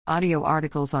Audio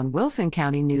articles on Wilson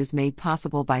County News made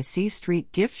possible by C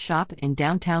Street Gift Shop in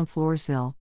downtown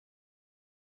Floresville.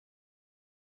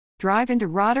 Drive into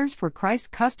Rodders for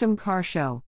Christ Custom Car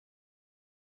Show.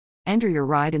 Enter your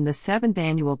ride in the 7th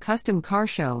Annual Custom Car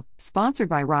Show, sponsored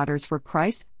by Rodders for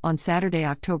Christ, on Saturday,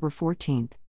 October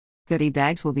 14th. Goodie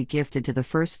bags will be gifted to the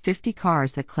first 50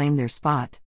 cars that claim their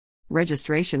spot.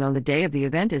 Registration on the day of the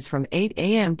event is from 8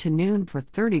 a.m. to noon for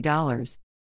 $30.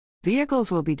 Vehicles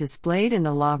will be displayed in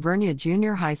the La Vernia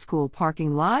Junior High School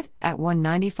parking lot at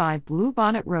 195 Blue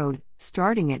Bonnet Road,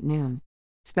 starting at noon.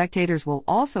 Spectators will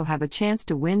also have a chance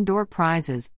to win door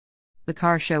prizes. The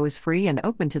car show is free and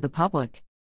open to the public.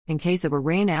 In case of a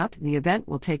rainout, the event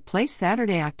will take place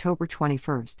Saturday, October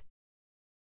 21st.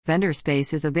 Vendor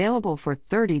space is available for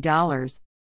 $30.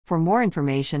 For more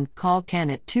information, call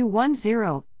Ken at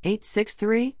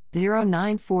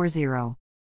 210-863-0940.